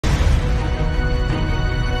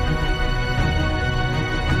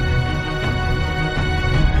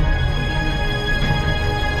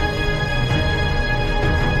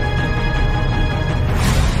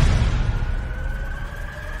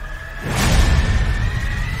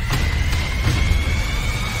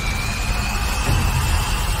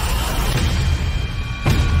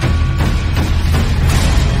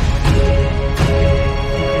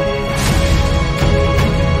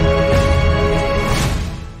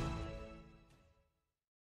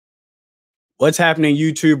What's happening,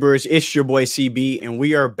 YouTubers? It's your boy CB, and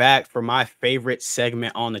we are back for my favorite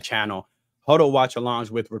segment on the channel, Huddle Watch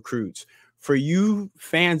Alongs with Recruits. For you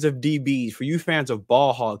fans of DBs, for you fans of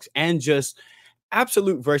ball hawks, and just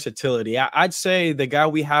absolute versatility, I'd say the guy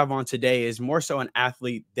we have on today is more so an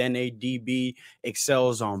athlete than a DB,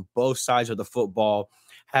 excels on both sides of the football,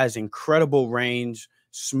 has incredible range,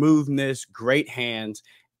 smoothness, great hands,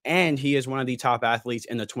 and he is one of the top athletes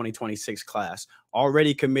in the 2026 class,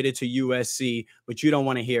 already committed to USC, but you don't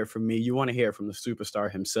want to hear it from me. You want to hear it from the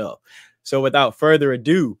superstar himself. So without further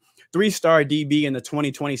ado, three-star DB in the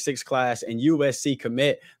 2026 class and USC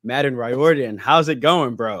commit, Madden Riordan. How's it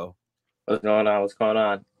going, bro? What's going on? What's going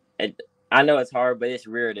on? I know it's hard, but it's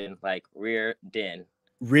Riordan, like Riordan.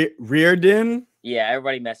 Riordan? Yeah,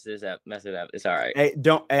 everybody messes it up. It's all right. Hey,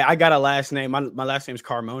 I got a last name. My last name's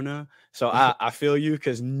Carmona, so I feel you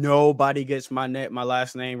because nobody gets my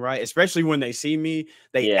last name right, especially when they see me.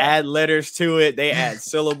 They add letters to it. They add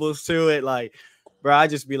syllables to it. Like, bro, I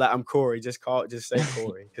just be like, I'm Corey. Just say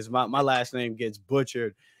Corey because my last name gets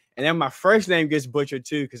butchered, and then my first name gets butchered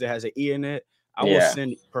too because it has an E in it. I will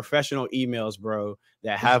send professional emails, bro,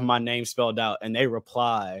 that have my name spelled out, and they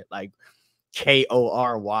reply like Kory.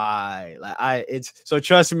 So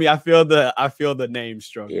trust me, I feel the name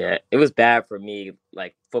struggle. Yeah, it was bad for me,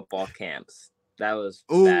 like football camps. That was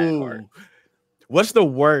bad hard. What's the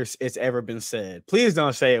worst it's ever been said? Please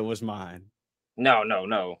don't say it was mine.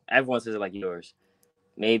 No. Everyone says it like yours.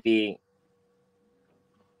 Maybe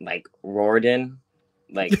like Riordan.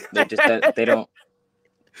 Like they don't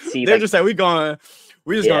see. They're just like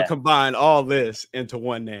we're just gonna combine all this into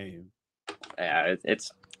one name. Yeah,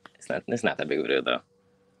 it's not that big of a deal though.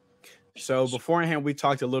 So beforehand, we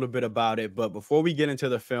talked a little bit about it, but before we get into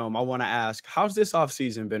the film, I want to ask, how's this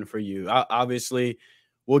offseason been for you? Obviously,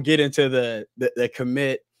 we'll get into the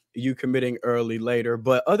commit, you committing early later,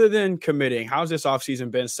 but other than committing, how's this offseason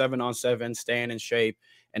been? 7-on-7, staying in shape,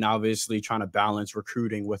 and obviously trying to balance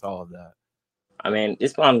recruiting with all of that. I mean,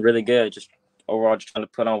 it's gone really good. Just overall, just trying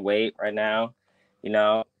to put on weight right now,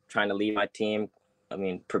 trying to lead my team. I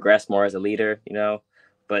mean, progress more as a leader,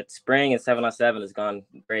 But spring and 7-on-7 has gone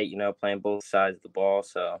great, playing both sides of the ball.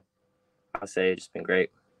 So I'll say it's just been great.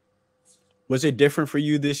 Was it different for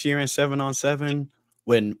you this year in 7-on-7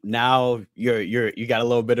 when now you got a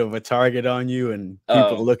little bit of a target on you and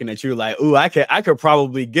people are looking at you like, ooh, I could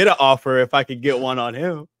probably get an offer if I could get one on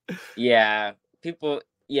him? Yeah,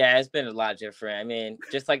 it's been a lot different. I mean,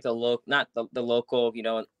 just like the local,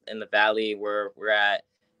 in the valley where we're at,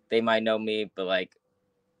 they might know me, but like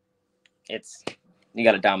you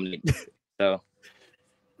got to dominate. So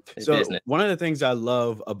business. One of the things I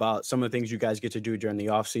love about some of the things you guys get to do during the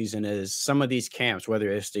off season is some of these camps, whether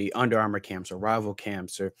it's the Under Armour camps or rival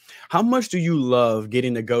camps, or how much do you love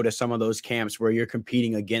getting to go to some of those camps where you're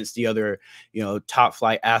competing against the other, top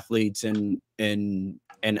flight athletes in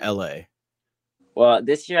LA? Well,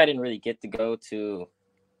 this year I didn't really get to go to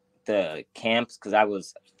the camps because I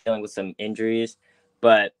was dealing with some injuries,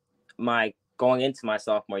 but going into my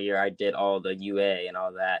sophomore year, I did all the UA and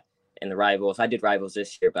all that and the rivals. I did rivals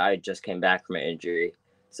this year, but I just came back from an injury,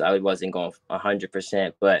 so I wasn't going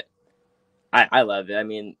 100%. But I love it. I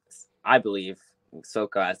mean, I believe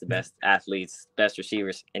SoCal has the best athletes, best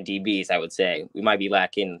receivers, and DBs. I would say we might be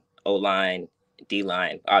lacking O-line,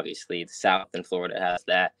 D-line. Obviously, the South and Florida has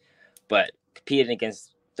that, but competing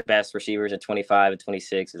against the best receivers at 25 and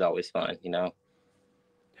 26 is always fun,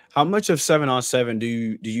 How much of 7-on-7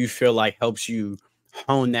 do you feel like helps you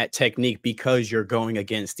hone that technique because you're going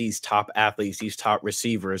against these top athletes, these top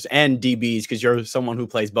receivers and DBs because you're someone who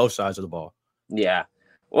plays both sides of the ball? Yeah.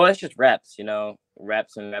 Well, it's just reps,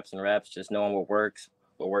 reps and reps and reps, just knowing what works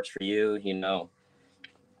for you,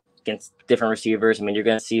 against different receivers. I mean, you're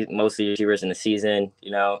going to see most of the receivers in the season,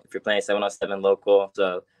 if you're playing 7-on-7 local.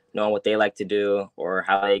 So knowing what they like to do or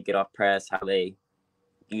how they get off press, how they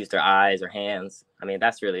use their eyes or hands. I mean,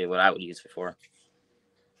 that's really what I would use it for.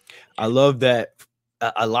 I love that.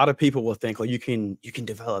 A lot of people will think, you can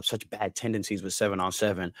develop such bad tendencies with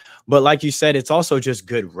 7-on-7, but like you said, it's also just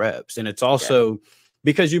good reps, and it's also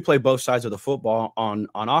because you play both sides of the football. On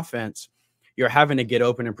offense, you're having to get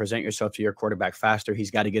open and present yourself to your quarterback faster. He's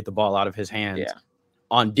got to get the ball out of his hands. Yeah.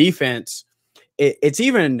 On defense, it's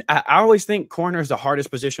even. I always think corner is the hardest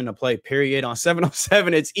position to play. Period. On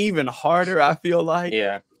 7-on-7, it's even harder. I feel like.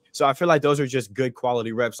 Yeah. So I feel like those are just good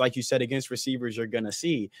quality reps. Like you said, against receivers, you're going to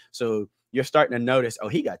see. So you're starting to notice,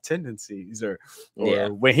 he got tendencies or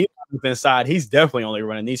when he's inside, he's definitely only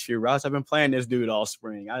running these few routes. I've been playing this dude all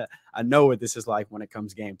spring. I know what this is like when it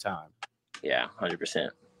comes game time. Yeah, 100%.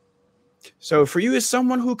 So for you, as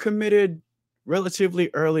someone who committed relatively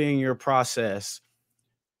early in your process,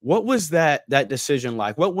 What was that decision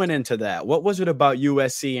like? What went into that? What was it about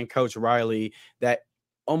USC and Coach Riley that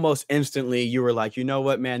almost instantly you were like, you know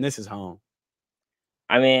what, man, this is home?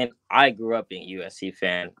 I mean, I grew up being a USC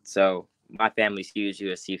fan, so my family's huge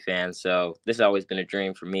USC fans. So this has always been a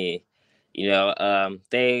dream for me.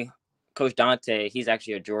 They Coach Dante, he's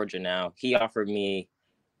actually a Georgia now. He offered me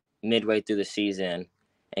midway through the season,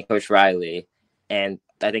 and Coach Riley, and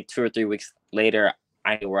I think 2 or 3 weeks later,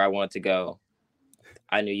 I knew where I wanted to go.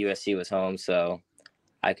 I knew USC was home, so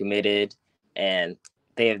I committed, and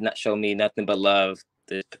they have not shown me nothing but love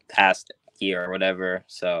the past year or whatever.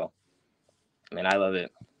 So, I mean, I love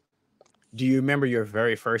it. Do you remember your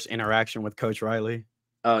very first interaction with Coach Riley?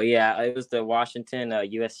 Oh yeah, it was the Washington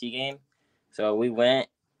USC game. So we went,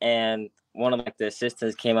 and one of like the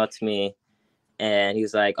assistants came up to me, and he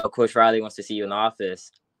was like, "Oh, Coach Riley wants to see you in the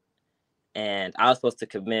office." And I was supposed to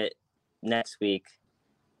commit next week,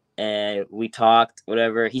 and we talked.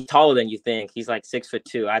 Whatever. He's taller than you think. He's like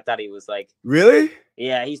 6'2". I thought he was like, Really?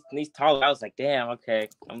 yeah, he's taller. I was like, damn, okay,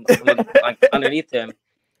 I'm like underneath him,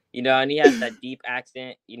 and he has that deep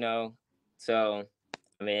accent, So,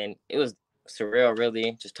 I mean, it was surreal,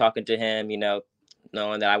 really, just talking to him,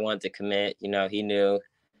 knowing that I wanted to commit, he knew.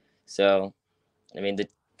 So, I mean,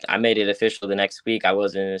 I made it official the next week. I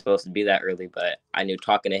wasn't supposed to be that early, but I knew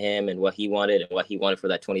talking to him and what he wanted for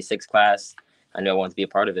that 26 class, I knew I wanted to be a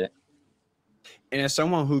part of it. And as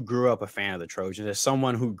someone who grew up a fan of the Trojans, as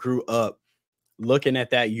someone who grew up looking at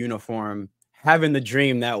that uniform, having the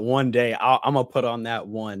dream that one day I'm going to put on that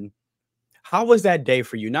one. How was that day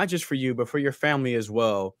for you? Not just for you, but for your family as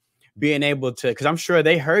well. Being able to, because I'm sure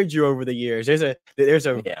they heard you over the years. There's a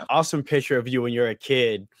Yeah. awesome picture of you when you're a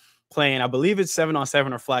kid playing, I believe it's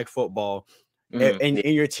 7-on-7 or flag football. And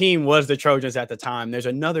your team was the Trojans at the time. There's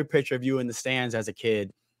another picture of you in the stands as a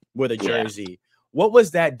kid with a jersey. Yeah. What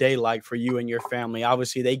was that day like for you and your family?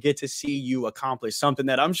 Obviously, they get to see you accomplish something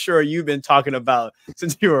that I'm sure you've been talking about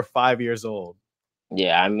since you were 5 years old.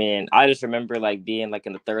 Yeah, I mean, I just remember like being like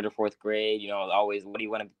in the 3rd or 4th grade, always, what do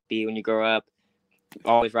you want to be when you grow up?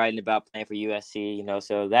 Always writing about playing for USC,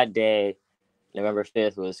 so that day, November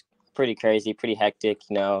 5th, was pretty crazy, pretty hectic,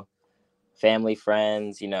 family,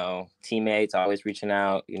 friends, teammates always reaching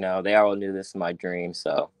out, they all knew this was my dream.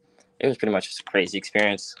 So it was pretty much just a crazy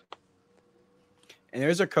experience. And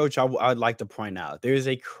there's a coach I'd like to point out. There's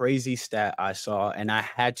a crazy stat I saw, and I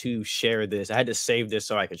had to share this. I had to save this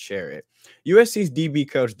so I could share it. USC's DB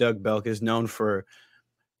coach, Doug Belk, is known for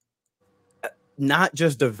not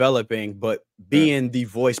just developing, but being the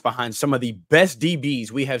voice behind some of the best DBs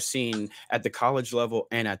we have seen at the college level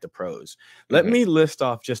and at the pros. Let me list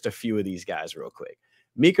off just a few of these guys real quick.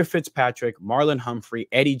 Mika Fitzpatrick, Marlon Humphrey,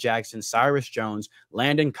 Eddie Jackson, Cyrus Jones,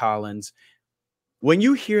 Landon Collins. When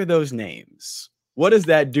you hear those names, what does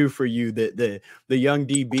that do for you, the young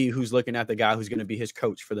DB who's looking at the guy who's going to be his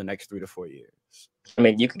coach for the next 3 to 4 years? I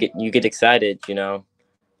mean, you get excited,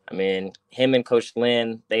 I mean, him and Coach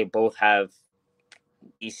Lynn, they both have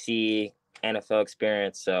DC NFL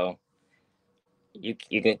experience, so you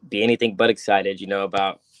can be anything but excited,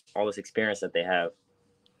 about all this experience that they have.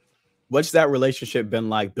 What's that relationship been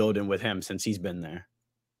like building with him since he's been there?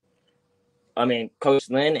 I mean, Coach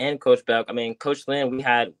Lynn and Coach Belk. I mean, Coach Lynn,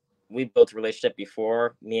 we built a relationship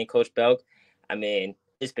before, me and Coach Belk. I mean,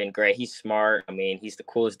 it's been great. He's smart. I mean, he's the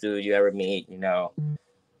coolest dude you ever meet.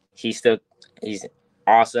 He's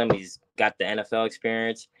awesome. He's got the NFL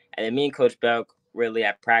experience. And then me and Coach Belk really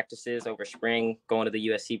at practices over spring, going to the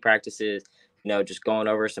USC practices, just going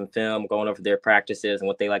over some film, going over their practices and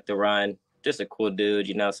what they like to run. Just a cool dude,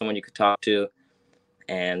 someone you could talk to,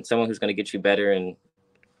 and someone who's going to get you better and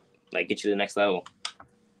like get you to the next level.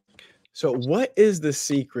 So what is the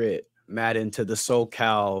secret, Madden, to the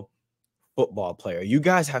SoCal football player? You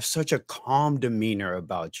guys have such a calm demeanor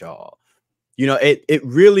about y'all. It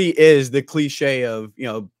really is the cliche of,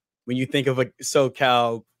 when you think of a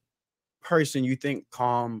SoCal person, you think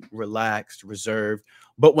calm, relaxed, reserved.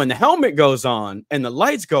 But when the helmet goes on and the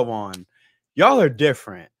lights go on, y'all are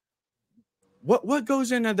different. What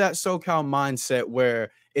goes into that SoCal mindset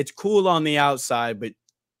where it's cool on the outside, but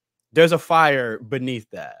there's a fire beneath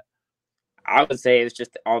that? I would say it's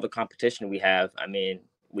just all the competition we have. I mean,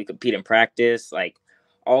 we compete in practice. Like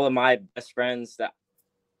all of my best friends that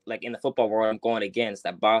like in the football world I'm going against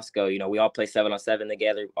at Bosco, we all play 7-on-7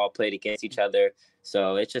 together, all played against each other.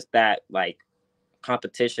 So it's just that like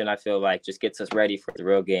competition, I feel like just gets us ready for the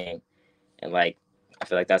real game. And like, I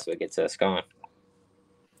feel like that's what gets us going.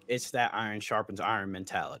 It's that iron sharpens iron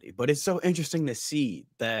mentality. But it's so interesting to see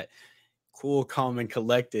that cool, calm, and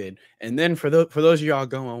collected. And then for those of y'all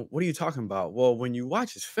going, what are you talking about? Well, when you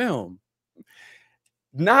watch his film,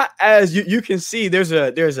 not as you can see, there's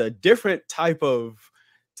a different type of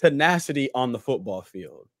tenacity on the football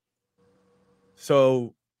field.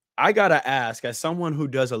 So I gotta ask, as someone who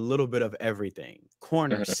does a little bit of everything,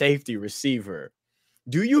 corner, Mhm. safety, receiver,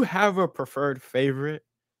 do you have a preferred favorite?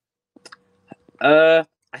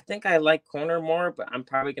 I think I like corner more, but I'm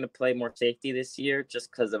probably gonna play more safety this year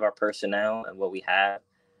just because of our personnel and what we have.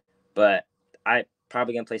 But I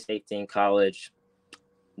probably gonna play safety in college.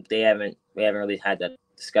 We haven't really had that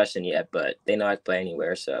discussion yet, but they know I can play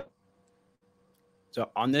anywhere. So So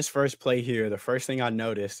on this first play here, the first thing I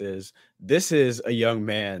noticed is this is a young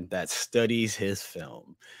man that studies his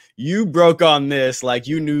film. You broke on this like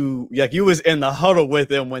you knew, like you was in the huddle with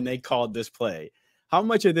him when they called this play. How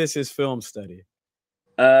much of this is film study?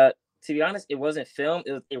 Uh, to be honest, it wasn't filmed.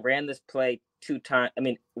 They ran this play 2 times. I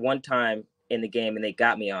mean, 1 time in the game, and they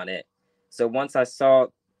got me on it. So once I saw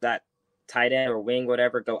that tight end or wing,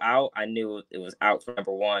 whatever, go out, I knew it was out for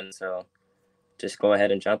number one. So just go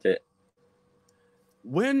ahead and jump it.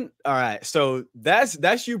 When all right, so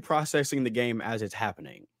that's you processing the game as it's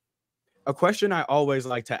happening. A question I always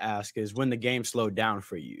like to ask is when the game slowed down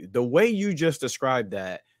for you. The way you just described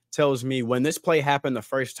that tells me when this play happened the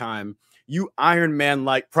first time, you Iron Man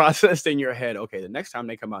like processed in your head, okay, the next time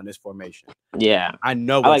they come out in this formation, Yeah, I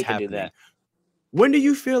know I what's like to do happening. that. When do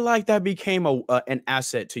you feel like that became an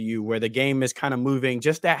asset to you where the game is kind of moving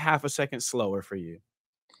just that half a second slower for you?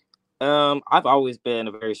 I've always been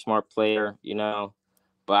a very smart player,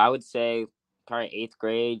 but I would say probably 8th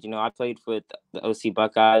grade. I played with the OC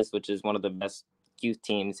Buckeyes, which is one of the best youth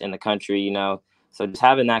teams in the country. So just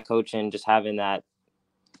having that coaching, just having that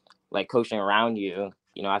like coaching around you,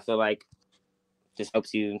 I feel like just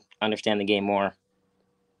helps you understand the game more.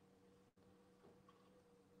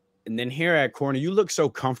 And then here at corner, you look so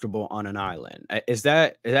comfortable on an island. Is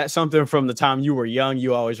that something from the time you were young?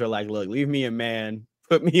 You always were like, look, leave me a man,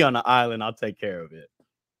 put me on an island, I'll take care of it.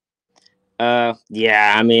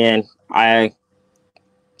 Yeah, I mean, I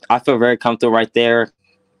feel very comfortable right there,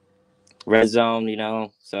 red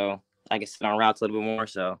zone, so I can sit on routes a little bit more.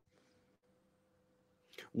 So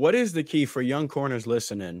What is the key for young corners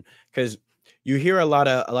listening? Because you hear a lot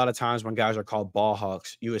of times when guys are called ball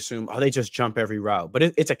hawks, you assume, oh, they just jump every route, but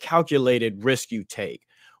it's a calculated risk you take.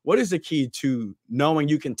 What is the key to knowing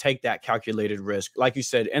you can take that calculated risk, like you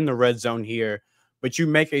said, in the red zone here, but you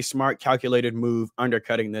make a smart, calculated move,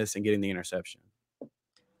 undercutting this and getting the interception?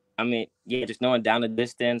 I mean, yeah, just knowing down the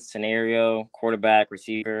distance, scenario, quarterback,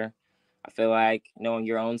 receiver. I feel like knowing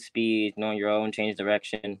your own speed, knowing your own change of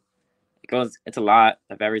direction, it's a lot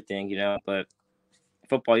of everything, but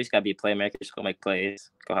football, you just gotta be a playmaker, just go make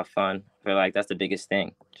plays, go have fun. I feel like that's the biggest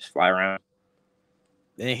thing. Just fly around.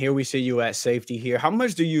 And here we see you at safety here. How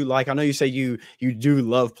much do you like? I know you say you do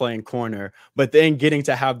love playing corner, but then getting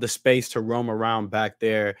to have the space to roam around back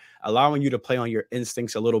there, allowing you to play on your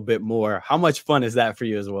instincts a little bit more. How much fun is that for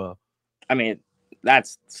you as well? I mean,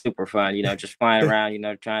 that's super fun, just flying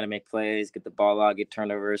around, trying to make plays, get the ball out, get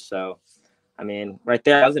turnovers. So I mean, right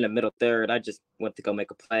there, I was in the middle third. I just went to go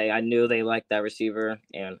make a play. I knew they liked that receiver,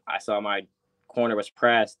 and I saw my corner was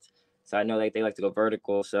pressed, so I know they like to go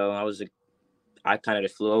vertical. So I kind of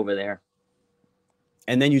just flew over there.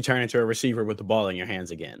 And then you turn into a receiver with the ball in your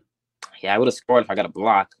hands again. Yeah, I would have scored if I got a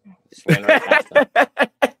block. Just ran right past them.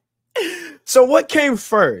 So what came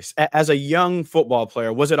first as a young football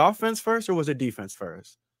player? Was it offense first or was it defense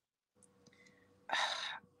first?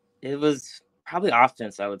 It was probably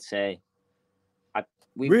offense, I would say.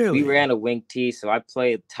 We Really? ran a wing T, so I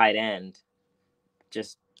played tight end,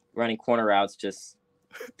 just running corner routes, just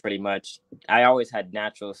pretty much. I always had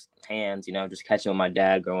natural hands, just catching with my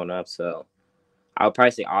dad growing up. So I would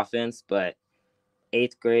probably say offense, but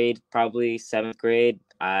 8th grade, probably 7th grade,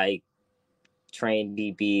 I trained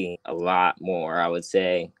DB a lot more, I would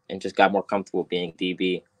say, and just got more comfortable being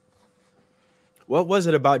DB. What was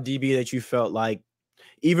it about DB that you felt like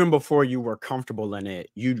even before you were comfortable in it,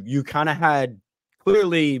 you kind of had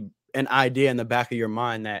clearly an idea in the back of your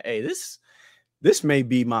mind that, hey, this may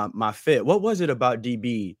be my fit. What was it about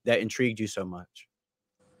DB that intrigued you so much?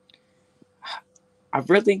 I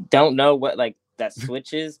really don't know what like that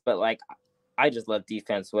switches, but like I just love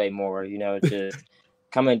defense way more, just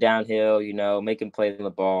coming downhill, making plays on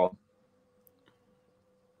the ball.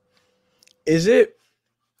 Is it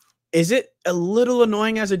a little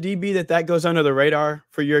annoying as a DB that goes under the radar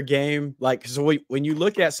for your game? Like, so when you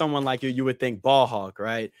look at someone like you would think ball hawk,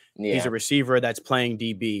 right? He's a Yeah. receiver that's playing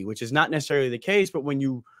DB, which is not necessarily the case. But when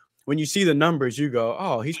you see the numbers, you go,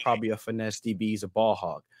 oh, he's probably a finesse DB, he's a ball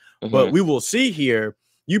hawk. But Hmm. we will see here,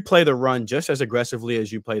 you play the run just as aggressively as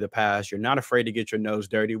you play the pass. You're not afraid to get your nose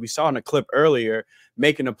dirty. We saw in a clip earlier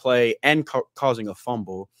making a play and causing a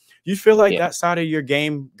fumble. You feel like Yeah, that side of your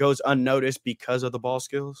game goes unnoticed because of the ball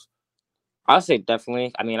skills? I'll say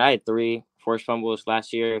definitely. I mean, I had 3 forced fumbles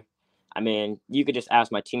last year. I mean, you could just ask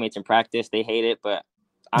my teammates in practice; they hate it, but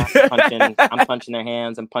I'm punching their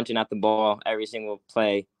hands. I'm punching out the ball every single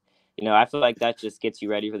play. I feel like that just gets you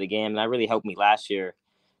ready for the game, and that really helped me last year,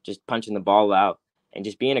 just punching the ball out and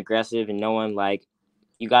just being aggressive and knowing like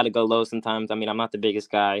you got to go low sometimes. I mean, I'm not the biggest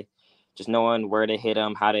guy, just knowing where to hit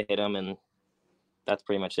them, how to hit them, and that's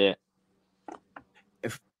pretty much it.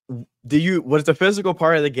 If was the physical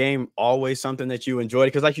part of the game always something that you enjoyed?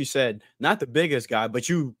 Because like you said, not the biggest guy, but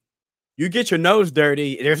you get your nose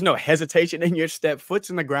dirty. There's no hesitation in your step, foot's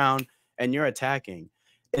in the ground, and you're attacking.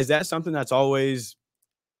 Is that something that's always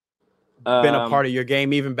been a Um, part of your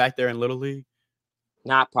game, even back there in Little League?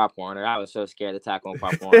 Not Pop Warner. I was so scared to tackle on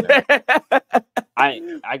Pop Warner. I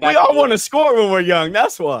We got the all want eighth. to score when we're young.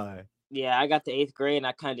 That's why. Yeah, I got the 8th grade, and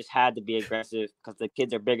I kind of just had to be aggressive because the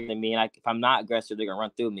kids are bigger than me, and if I'm not aggressive, they're gonna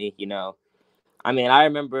run through me. I mean, I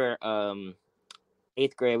remember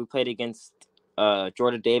 8th grade we played against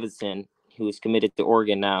Jordan Davidson, who is committed to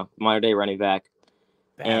Oregon now, modern day running back,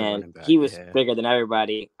 Bad and running back. he was Yeah. bigger than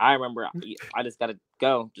everybody. I remember I just gotta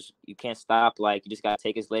go. Just you can't stop. Like you just gotta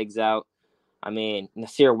take his legs out. I mean,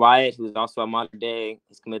 Nasir Wyatt, who's also a modern day,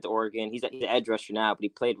 he's committed to Oregon. He's an edge rusher now, but he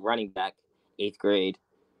played running back 8th grade.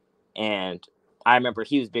 And I remember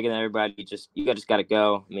he was bigger than everybody. You just got to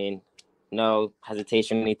go. I mean, no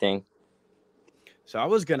hesitation, anything. So I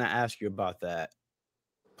was gonna ask you about that.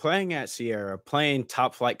 Playing at Sierra, playing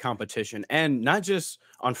top flight competition, and not just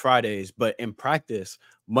on Fridays, but in practice,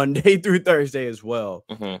 Monday through Thursday as well.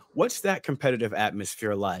 Hmm. What's that competitive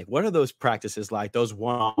atmosphere like? What are those practices like, those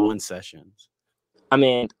one-on-one sessions? I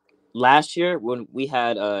mean, last year when we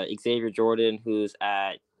had Xavier Jordan, who's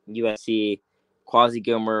at USC, Quasi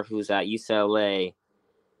Gilmer, who's at UCLA,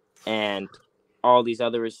 and all these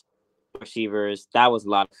other receivers, that was a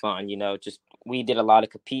lot of fun. Just we did a lot of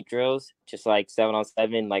compete drills, just like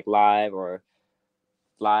 7-on-7, like live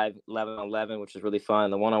 11-on-11, which was really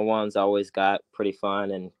fun. The one-on-ones always got pretty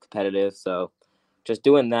fun and competitive. So just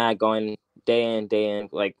doing that, going day in,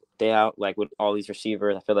 like day out, like with all these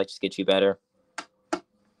receivers, I feel like just gets you better.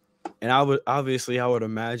 And I would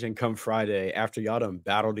imagine come Friday after y'all done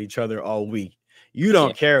battled each other all week, you don't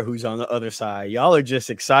Yeah. care who's on the other side. Y'all are just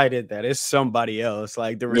excited that it's somebody else.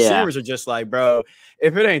 Like the Yeah. receivers are just like, bro,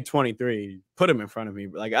 if it ain't 23, put him in front of me.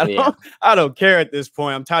 Like Yeah. I don't care at this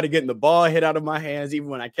point. I'm tired of getting the ball hit out of my hands. Even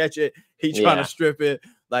when I catch it, he trying to Yeah. strip it.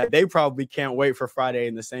 Like they probably can't wait for Friday,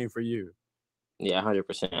 and the same for you. Yeah.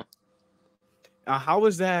 100%. How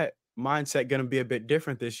is that mindset going to be a bit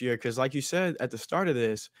different this year? Because, like you said at the start of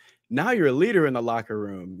this, now you're a leader in the locker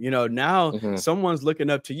room. Now Hmm. someone's looking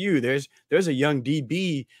up to you. There's a young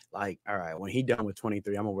DB like, all right, when he done with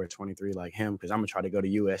 23, I'm gonna wear 23 like him because I'm gonna try to go to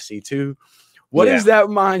USC too. What Yeah. is that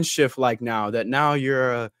mind shift like now? That now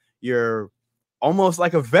you're almost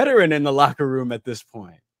like a veteran in the locker room at this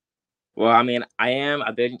point. Well, I mean,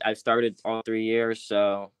 I've started all 3 years,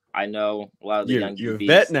 so I know a lot of the young You're a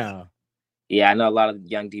vet DBs. now. Yeah, I know a lot of the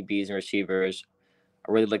young DBs and receivers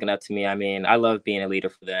are really looking up to me. I mean, I love being a leader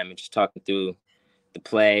for them and just talking through the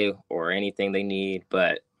play or anything they need.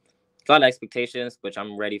 But it's a lot of expectations, which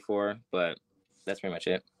I'm ready for. But that's pretty much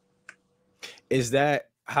it. Is that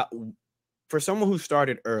how for someone who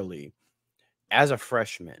started early as a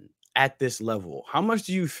freshman at this level, how much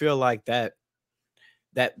do you feel like that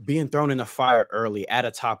being thrown in the fire early at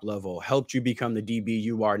a top level helped you become the DB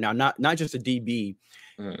you are now? Not just a DB,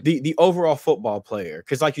 Mhm. the overall football player.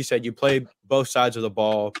 Because like you said, you play both sides of the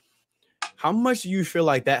ball. How much do you feel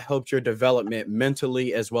like that helped your development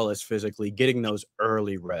mentally as well as physically, getting those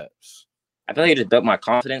early reps? I feel like it just built my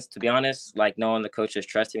confidence, to be honest. Like knowing the coaches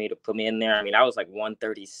trusted me to put me in there. I mean, I was like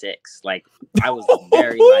 136. Like I was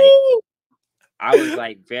very light. I was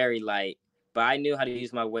like very light, but I knew how to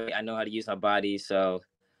use my weight. I know how to use my body. So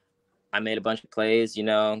I made a bunch of plays,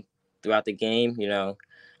 throughout the game.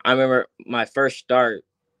 I remember my first start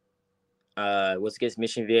was against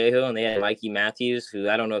Mission Viejo, and they had Mikey Matthews, who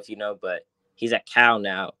I don't know if you know, but he's at Cal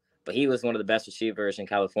now. But he was one of the best receivers in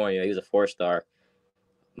California. He was a 4-star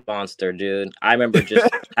monster, dude. I remember just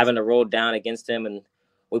having to roll down against him, and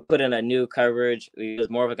we put in a new coverage. It was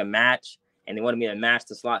more of like a match, and they wanted me to match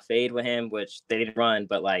the slot fade with him, which they didn't run.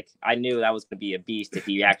 But like I knew that was going to be a beast if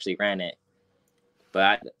he actually ran it.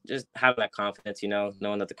 But just having that confidence,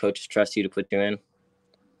 knowing that the coaches trust you to put you in.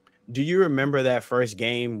 Do you remember that first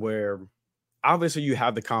game where obviously you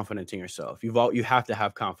have the confidence in yourself. You have to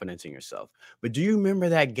have confidence in yourself. But do you remember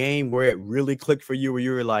that game where it really clicked for you, where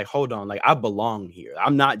you were like, hold on, like I belong here.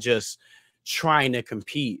 I'm not just trying to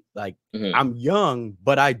compete. Like Mhm. I'm young,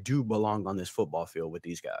 but I do belong on this football field with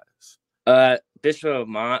these guys. Bishop of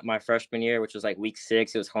Mont, my freshman year, which was like week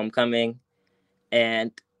 6, it was homecoming,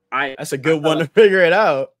 and I That's a I good felt one like, to figure it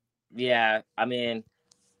out. yeah, I mean,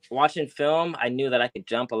 watching film, I knew that I could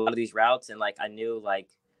jump a lot of these routes, and like I knew like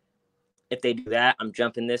if they do that, I'm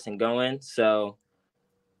jumping this and going. So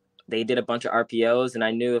they did a bunch of RPOs, and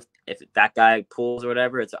I knew if that guy pulls or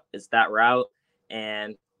whatever, it's that route.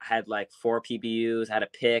 And I had like 4 PBUs, had a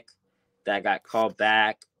pick that got called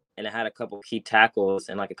back, and it had a couple key tackles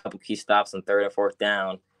and like a couple key stops on 3rd and 4th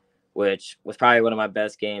down, which was probably one of my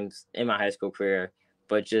best games in my high school career.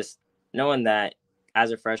 But just knowing that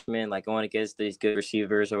as a freshman, like going against these good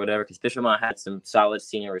receivers or whatever, because Fisherman had some solid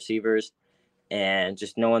senior receivers, and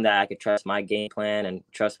just knowing that I could trust my game plan and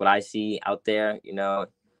trust what I see out there,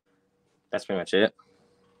 that's pretty much it.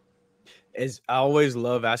 Is I always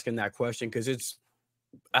love asking that question because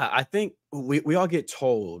I think we all get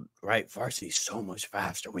told, right? Varsity is so much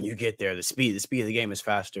faster. When you get there, the speed of the game is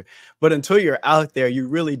faster. But until you're out there, you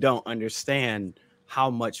really don't understand how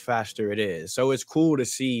much faster it is. So it's cool to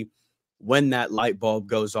see when that light bulb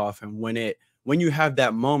goes off and when you have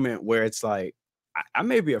that moment where it's like, I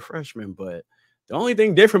may be a freshman, but the only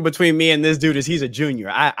thing different between me and this dude is he's a junior.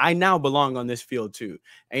 I now belong on this field too.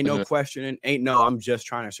 Ain't no Mm-hmm. questioning, ain't no, I'm just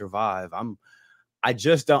trying to survive. I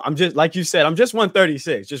just don't. I'm just like you said. I'm just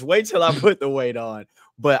 136. Just wait till I put the weight on.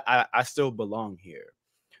 But I still belong here.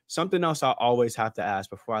 Something else I always have to ask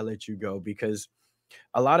before I let you go, because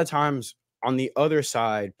a lot of times on the other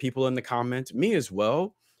side, people in the comments, me as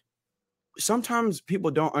well, sometimes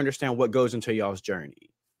people don't understand what goes into y'all's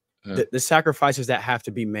journey. Mm-hmm. The sacrifices that have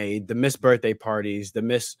to be made, the missed birthday parties, the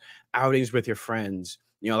missed outings with your friends.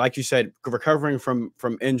 Like you said, recovering from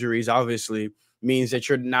injuries obviously means that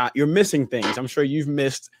you're missing things. I'm sure you've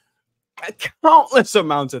missed countless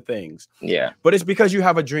amounts of things, Yeah. but it's because you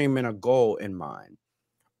have a dream and a goal in mind.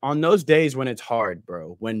 On those days when it's hard,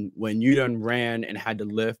 bro, when you done ran and had to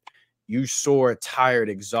lift, you sore, tired,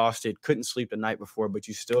 exhausted, couldn't sleep the night before, but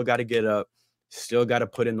you still got to get up, still got to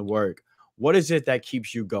put in the work. What is it that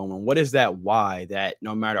keeps you going? What is that why that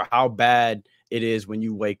no matter how bad it is when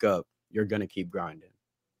you wake up, you're gonna keep grinding?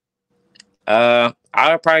 I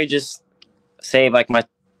would probably just say like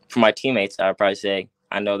for my teammates, I would probably say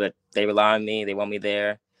I know that they rely on me, they want me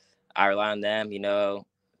there. I rely on them,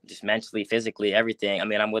 just mentally, physically, everything. I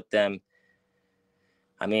mean, I'm with them.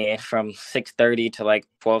 I mean, from 6:30 to like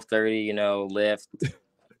 12:30, lift,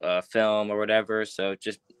 film or whatever. So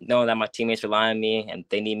just knowing that my teammates rely on me and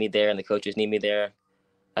they need me there and the coaches need me there.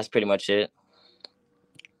 That's pretty much it.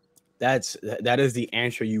 That is the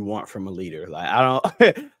answer you want from a leader. Like I don't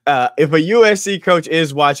if a USC coach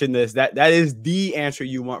is watching this, that is the answer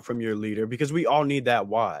you want from your leader, because we all need that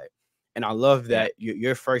why. And I love Yeah. that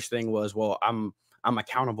your first thing was, well, I'm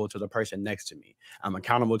accountable to the person next to me. I'm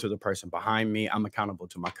accountable to the person behind me. I'm accountable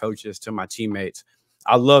to my coaches, to my teammates.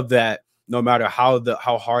 I love that no matter how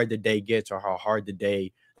hard the day gets or how hard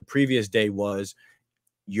the previous day was,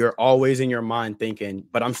 you're always in your mind thinking,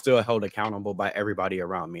 but I'm still held accountable by everybody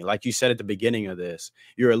around me. Like you said at the beginning of this,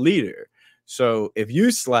 you're a leader. So if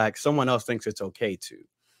you slack, someone else thinks it's okay to.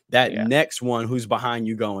 That Yeah. next one who's behind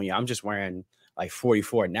you going, yeah, I'm just wearing like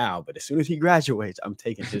 44 now, but as soon as he graduates, I'm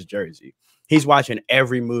taking his jersey. He's watching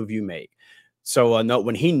every move you make. So no,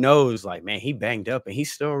 when he knows, like, man, he banged up and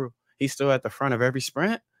he's still at the front of every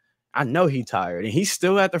sprint, I know he tired and he's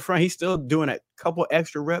still at the front. He's still doing a couple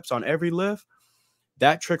extra reps on every lift.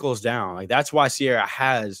 That trickles down. Like that's why Sierra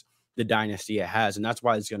has the dynasty it has, and that's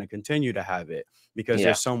why it's going to continue to have it, because Yeah.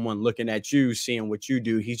 there's someone looking at you, seeing what you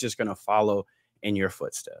do. He's just going to follow in your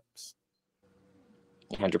footsteps.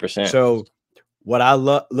 100%. So what I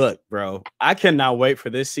look, bro, I cannot wait for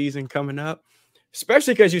this season coming up,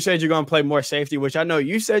 especially because you said you're going to play more safety, which I know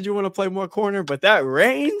you said you want to play more corner, but that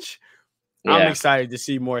range, I'm Yeah. excited to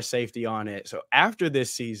see more safety on it. So after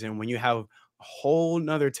this season, when you have a whole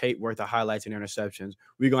nother tape worth of highlights and interceptions,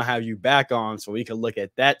 we're going to have you back on so we can look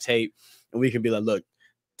at that tape and we can be like, look,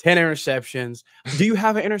 10 interceptions. Do you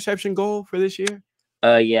have an interception goal for this year?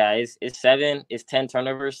 Yeah, it's 7, it's 10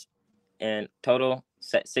 turnovers in total,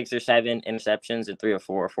 6 or 7 interceptions and 3 or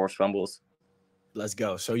 4 forced fumbles. Let's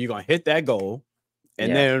go. So you're going to hit that goal. And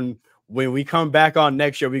Yeah. then when we come back on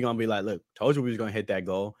next year, we're going to be like, look, told you we was going to hit that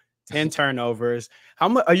goal. 10 turnovers. How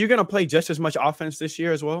much are you going to play just as much offense this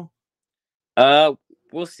year as well?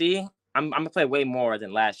 We'll see. I'm gonna play way more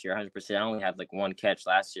than last year, 100%. I only had like 1 catch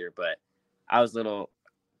last year, but I was a little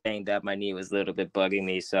banged up. My knee was a little bit bugging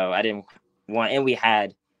me, so I didn't one, and we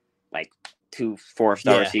had like 2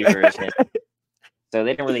 4-star Yeah. receivers, and so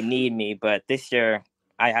they didn't really need me. But this year,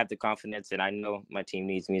 I have the confidence, and I know my team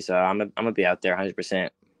needs me, so I'm gonna be out there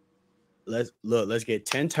 100%. Let's get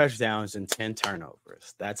 10 touchdowns and 10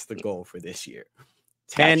 turnovers. That's the goal for this year.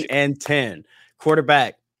 10 Gotcha. and 10.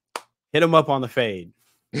 Quarterback, hit him up on the fade.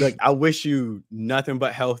 Look, I wish you nothing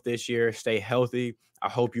but health this year. Stay healthy. I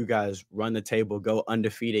hope you guys run the table, go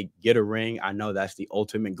undefeated, get a ring. I know that's the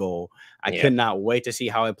ultimate goal. I Yeah. could not wait to see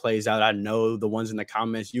how it plays out. I know the ones in the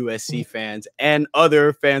comments, USC fans and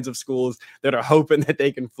other fans of schools that are hoping that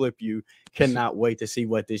they can flip you, cannot wait to see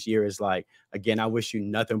what this year is like. Again, I wish you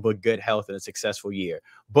nothing but good health and a successful year.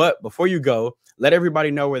 But before you go, let everybody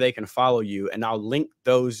know where they can follow you, and I'll link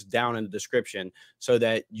those down in the description so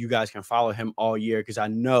that you guys can follow him all year, because I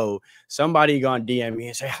know somebody gonna DM me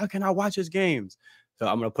and say, how can I watch his games? So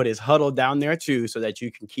I'm gonna put his huddle down there too, so that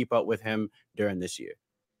you can keep up with him during this year.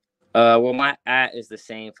 Well, my @ is the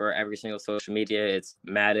same for every single social media. It's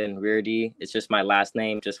Madden Riordan. It's just my last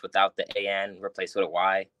name, just without the AN, replaced with a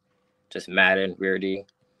Y. Just Madden Riordan.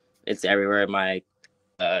 It's everywhere. My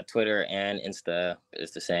Twitter and Insta is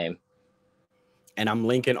the same. And I'm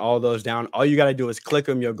linking all those down. All you got to do is click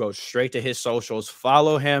him. You'll go straight to his socials.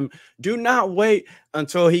 Follow him. Do not wait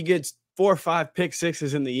until he gets 4 or 5 pick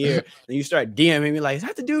sixes in the year. And you start DMing me like, is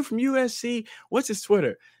that the dude from USC? What's his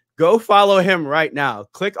Twitter? Go follow him right now.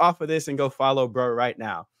 Click off of this and go follow bro right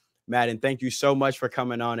now. Madden, thank you so much for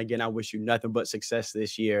coming on. Again, I wish you nothing but success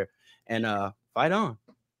this year. And fight on.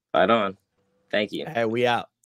 Fight on. Thank you. Hey, we out.